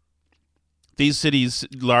 these cities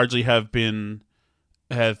largely have been, or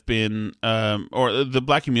the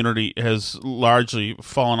black community has largely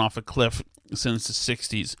fallen off a cliff since the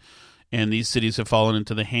 60s, and these cities have fallen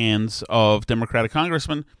into the hands of Democratic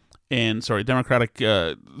Democratic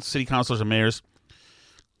city councilors and mayors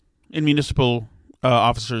and municipal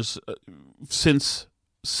officers since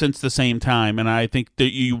the same time, and I think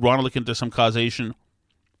that you want to look into some causation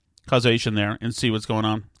there and see what's going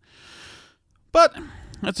on. But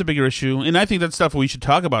that's a bigger issue, and I think that's stuff we should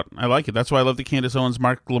talk about. I like it. That's why I love the Candace Owens,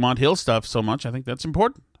 Mark Lamont Hill stuff so much. I think that's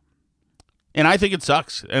important, and I think it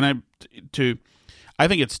sucks, and I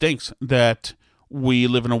think it stinks that we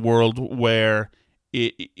live in a world where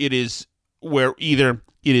it is where either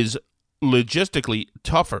it is logistically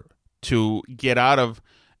tougher to get out of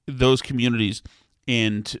those communities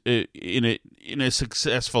and in a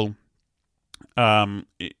successful, in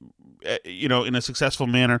a successful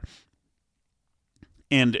manner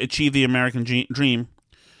and achieve the American dream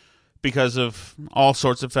because of all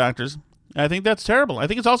sorts of factors. I think that's terrible. I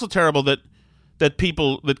think it's also terrible that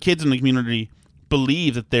kids in the community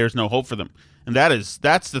believe that there's no hope for them. And that's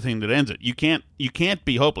the thing that ends it. You can't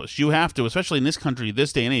be hopeless. You have to, especially in this country,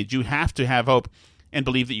 this day and age, you have to have hope and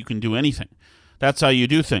believe that you can do anything. That's how you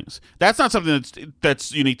do things. That's not something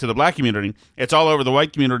that's unique to the black community. It's all over the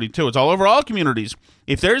white community too. It's all over all communities.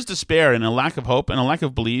 If there's despair and a lack of hope and a lack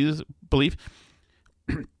of belief,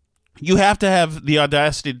 you have to have the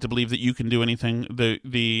audacity to believe that you can do anything.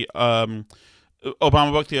 The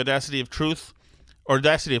Obama book, The Audacity of Truth, or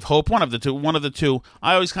Audacity of Hope, one of the two.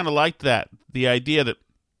 I always kind of liked that. The idea that,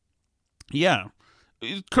 yeah,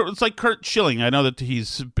 it's like Curt Schilling. I know that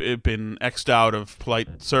he's been X'd out of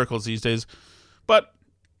polite circles these days, but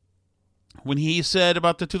when he said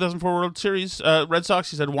about the 2004 World Series Red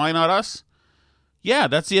Sox, he said, "Why not us?" Yeah,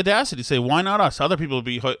 that's the audacity. Say, "Why not us?" Other people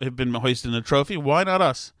have been hoisting the trophy. Why not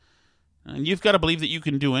us? And you've got to believe that you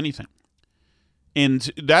can do anything.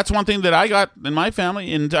 And that's one thing that I got in my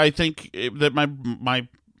family, and I think that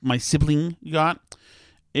my sibling got.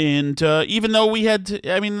 And even though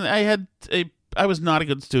I was not a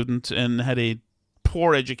good student and had a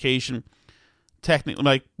poor education, technically,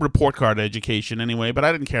 like report card education anyway, but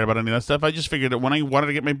I didn't care about any of that stuff. I just figured that when I wanted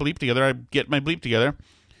to get my bleep together, I'd get my bleep together.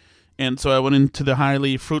 And so I went into the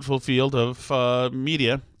highly fruitful field of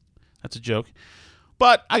media. That's a joke.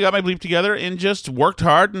 But I got my bleep together and just worked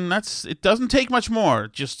hard, and it doesn't take much more.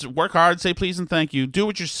 Just work hard, say please and thank you, do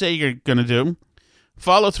what you say you're going to do,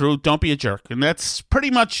 follow through, don't be a jerk. And that's pretty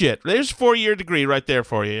much it. There's a 4-year degree right there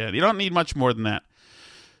for you. You don't need much more than that.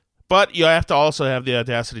 But you have to also have the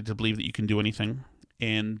audacity to believe that you can do anything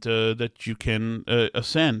and that you can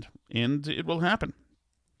ascend, and it will happen.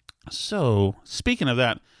 So, speaking of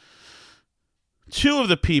that, two of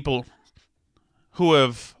the people who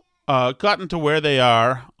have gotten to where they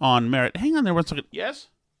are on merit. Hang on there 1 second. Yes?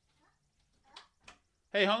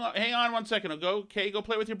 Hey, hang on 1 second. Go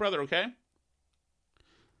play with your brother, okay?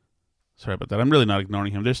 Sorry about that. I'm really not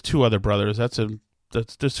ignoring him. There's two other brothers.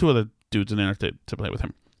 There's two other dudes in there to play with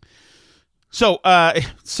him. So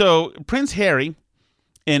Prince Harry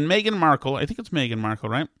and Meghan Markle, I think it's Meghan Markle,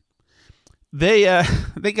 right? They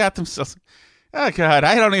got themselves. Oh God,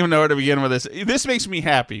 I don't even know where to begin with this. This makes me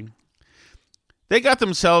happy. They got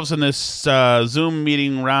themselves in this Zoom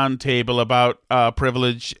meeting roundtable about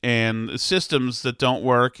privilege and systems that don't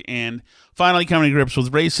work, and finally coming to grips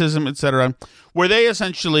with racism, etc., where they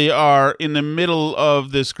essentially are in the middle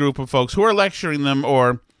of this group of folks who are lecturing them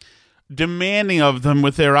or demanding of them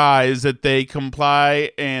with their eyes that they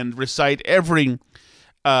comply and recite every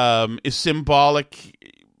symbolic,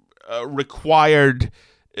 required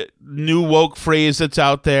new woke phrase that's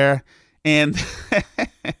out there, and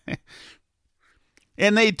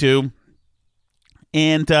and they do.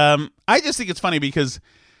 And I just think it's funny because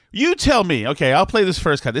you tell me. Okay, I'll play this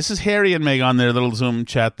first cut. This is Harry and Meg on their little Zoom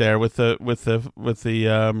chat there with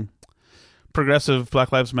the progressive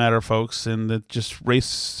Black Lives Matter folks and the just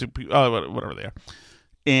race, whatever they are.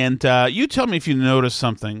 And you tell me if you notice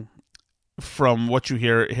something from what you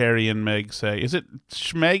hear Harry and Meg say. Is it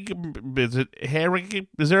Schmeg? Is it Harry?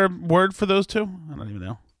 Is there a word for those two? I don't even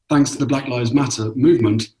know. Thanks to the Black Lives Matter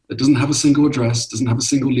movement, it doesn't have a single address, doesn't have a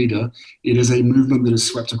single leader. It is a movement that is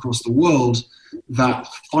swept across the world that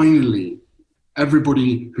finally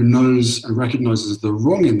everybody who knows and recognizes the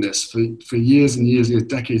wrong in this for years and years,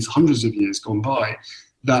 decades, hundreds of years gone by,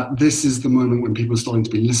 that this is the moment when people are starting to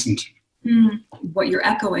be listened to. What you're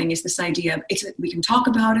echoing is this idea of we can talk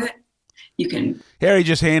about it. You can. Harry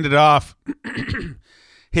just handed off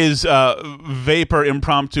his vapor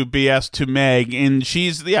impromptu BS to Meg, and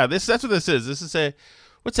that's what this is. This is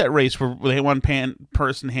what's that race where one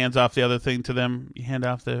person hands off the other thing to them? You hand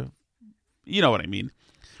off you know what I mean.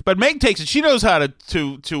 But Meg takes it. She knows how to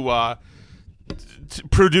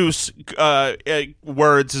produce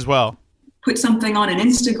words as well. Put something on an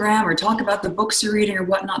Instagram or talk about the books you're reading or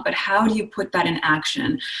whatnot, but how do you put that in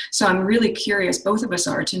action? So I'm really curious, both of us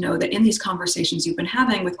are, to know that in these conversations you've been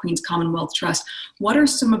having with Queen's Commonwealth Trust, what are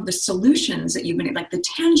some of the solutions that you've been, like the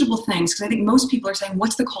tangible things? Because I think most people are saying,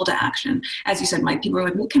 what's the call to action? As you said, Mike, people are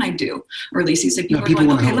like, what can I do? Or at least you said, people are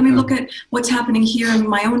going, okay, let me look at what's happening here in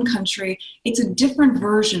my own country. It's a different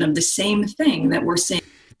version of the same thing that we're seeing.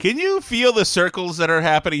 Can you feel the circles that are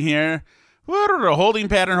happening here? Holding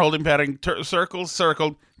pattern, circle,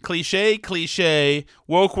 cliche,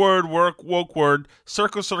 woke word, woke word,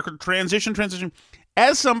 circle, transition.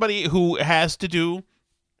 As somebody who has to do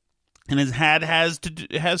and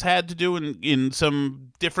has had to do in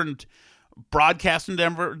some different broadcast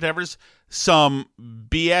endeavors, some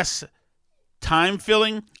BS time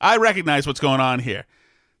filling, I recognize what's going on here.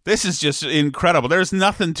 This is just incredible. There's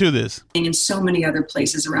nothing to this. In so many other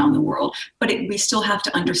places around the world, but we still have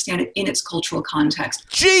to understand it in its cultural context.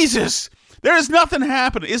 Jesus! There is nothing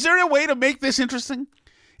happening. Is there a way to make this interesting?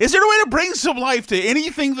 Is there a way to bring some life to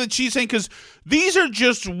anything that she's saying? Because these are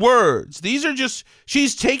just words. These are just,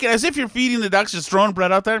 she's taking, as if you're feeding the ducks, just throwing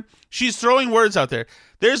bread out there. She's throwing words out there.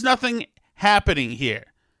 There's nothing happening here.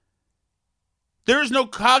 There's no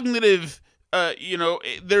cognitive,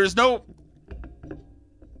 there's no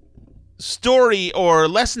story or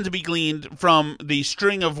lesson to be gleaned from the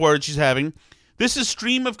string of words she's having. This is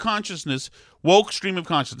stream of consciousness, woke stream of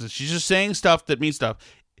consciousness. She's just saying stuff that means stuff.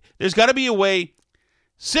 There's got to be a way.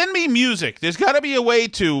 Send me music. There's got to be a way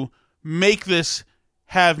to make this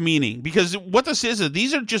have meaning. Because what this is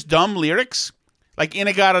these are just dumb lyrics, like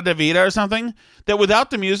Inagata Davida or something, that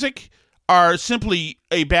without the music are simply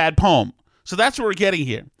a bad poem. So that's what we're getting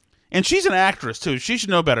here. And she's an actress, too. She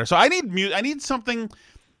should know better. So I need a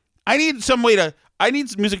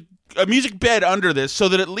music bed under this so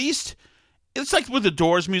that at least it's like with the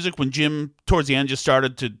Doors music when Jim towards the end just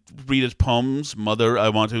started to read his poems. Mother, I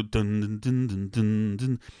want to dun, dun, dun, dun, dun,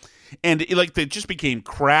 dun. And they just became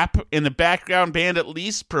crap. And the background band at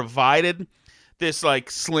least provided this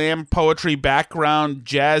like slam poetry background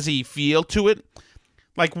jazzy feel to it.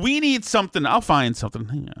 Like we need something. I'll find something.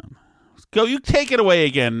 Hang on. Go, you take it away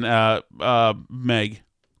again, Meg.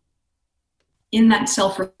 In that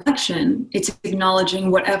self-reflection, it's acknowledging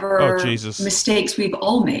whatever mistakes we've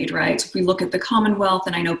all made, right? So if we look at the Commonwealth,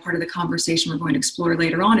 and I know part of the conversation we're going to explore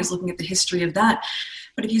later on is looking at the history of that.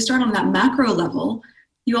 But if you start on that macro level,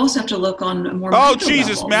 you also have to look on a more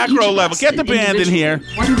macro level. Get the band in here.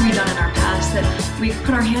 What have we done in our past that we've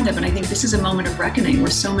put our hand up? And I think this is a moment of reckoning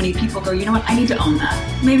where so many people go, you know what, I need to own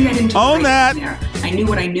that. Maybe I didn't own that. There. I knew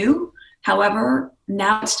what I knew. However,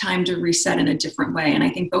 now it's time to reset in a different way. And I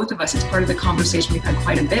think both of us, it's part of the conversation we've had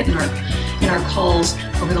quite a bit in our calls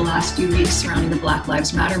over the last few weeks surrounding the Black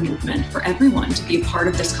Lives Matter movement, for everyone to be a part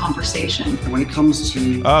of this conversation. And when it comes to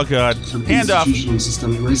institutional and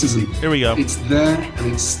systemic racism, here we go. It's there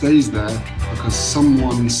and it stays there because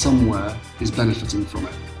someone somewhere is benefiting from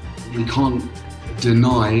it. We can't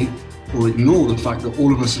deny or ignore the fact that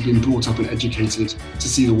all of us have been brought up and educated to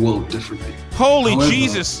see the world differently. However,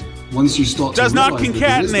 Jesus! Once you start to realize that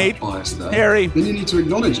there is that bias there, Harry, then you need to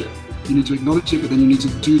acknowledge it. You need to acknowledge it, but then you need to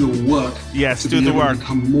do the work. Yes, to do the work.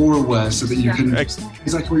 Become more aware, so that you can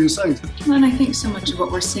exactly what you're saying. And I think so much of what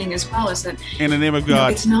we're seeing as well is that in the name of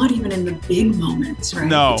God, it's not even in the big moments, right?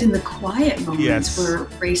 No, it's in the quiet moments where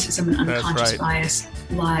racism and unconscious bias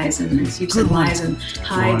lies, and as you said, lies and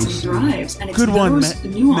hides and thrives. And it's those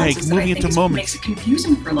nuances that I think makes it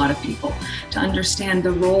confusing for a lot of people to understand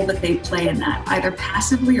the role that they play in that, either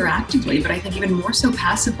passively or actively, but I think even more so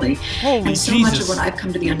passively. And so much of what I've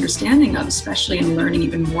come to the understanding of, especially in learning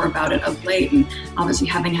even more about it of late, and obviously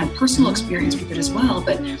having had personal experience with it as well,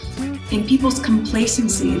 but in people's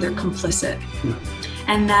complacency, they're complicit.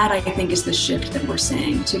 And that, I think, is the shift that we're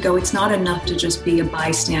seeing, to go, it's not enough to just be a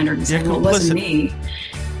bystander and say, well, it wasn't me.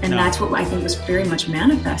 And that's what I think was very much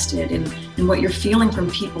manifested in what you're feeling from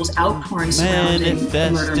people's outpouring surrounding the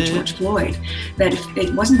murder of George Floyd. That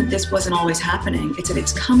it wasn't that this wasn't always happening, it's that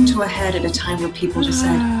it's come to a head at a time where people just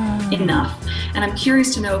said, enough. And I'm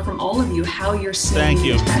curious to know from all of you how you're seeing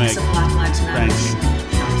the effects of Black Lives Matter.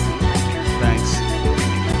 Thanks.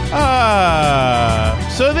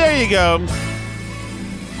 So there you go.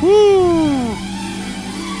 Woo!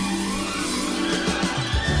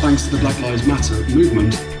 Thanks to the Black Lives Matter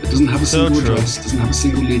movement, it doesn't have a single address, doesn't have a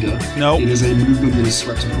single leader. Nope. It is a movement that is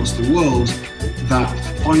swept across the world that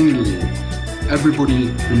finally everybody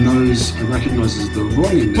who knows and recognizes the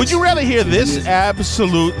wrong in this. Would you rather hear this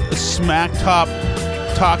absolute smack talk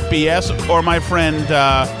BS or my friend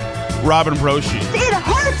Robin Broshi? It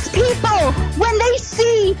hurts people when they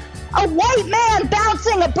see a white man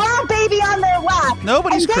bouncing a brown baby on their lap.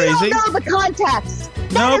 Nobody's crazy. They don't know the context.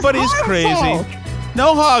 Nobody's crazy.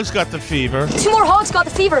 No hog's got the fever. 2 more hogs got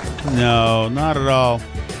the fever. No, not at all.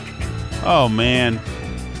 Oh, man.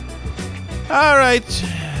 All right.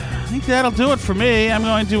 I think that'll do it for me. I'm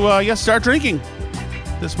going to start drinking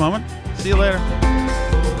this moment. See you later.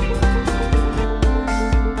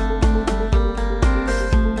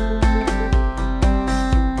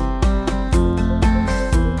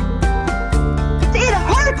 It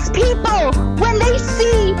hurts people when they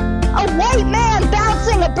see a white man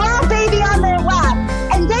bouncing a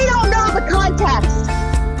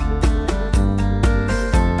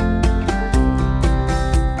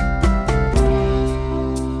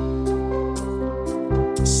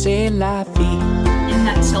C'est la vie. In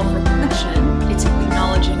that self-reflection, it's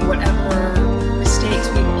acknowledging whatever mistakes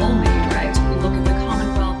we've all made, right? We look at the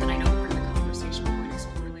Commonwealth, and I know part of the conversation we're going to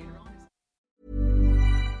explore later on.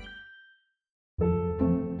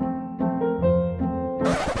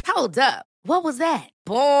 Hold up. What was that?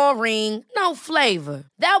 Boring. No flavor.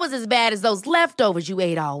 That was as bad as those leftovers you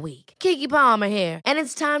ate all week. Keke Palmer here, and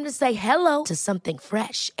it's time to say hello to something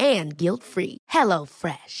fresh and guilt-free. Hello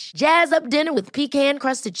Fresh. Jazz up dinner with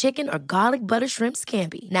pecan-crusted chicken or garlic butter shrimp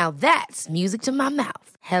scampi. Now that's music to my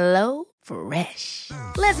mouth. Hello Fresh.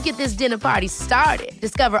 Let's get this dinner party started.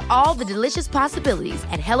 Discover all the delicious possibilities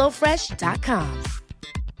at hellofresh.com.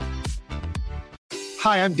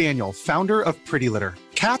 Hi, I'm Daniel, founder of Pretty Litter.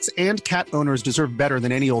 Cats and cat owners deserve better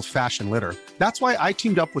than any old-fashioned litter. That's why I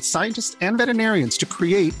teamed up with scientists and veterinarians to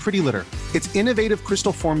create Pretty Litter. Its innovative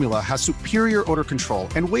crystal formula has superior odor control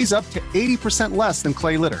and weighs up to 80% less than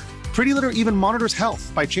clay litter. Pretty Litter even monitors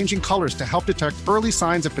health by changing colors to help detect early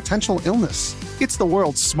signs of potential illness. It's the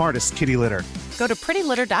world's smartest kitty litter. Go to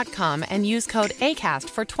prettylitter.com and use code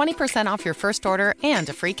ACAST for 20% off your first order and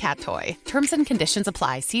a free cat toy. Terms and conditions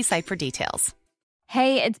apply. See site for details.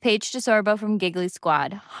 Hey, it's Paige DeSorbo from Giggly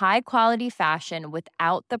Squad. High quality fashion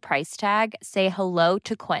without the price tag. Say hello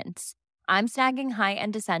to Quince. I'm snagging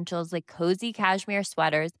high-end essentials like cozy cashmere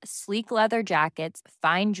sweaters, sleek leather jackets,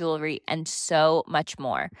 fine jewelry, and so much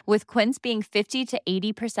more. With Quince being 50 to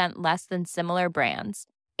 80% less than similar brands.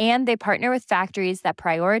 And they partner with factories that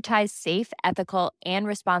prioritize safe, ethical, and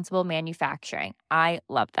responsible manufacturing. I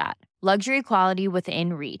love that. Luxury quality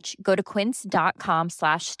within reach. Go to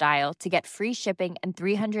quince.com/style to get free shipping and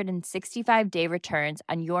 365-day returns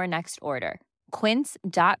on your next order.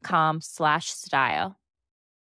 Quince.com/style.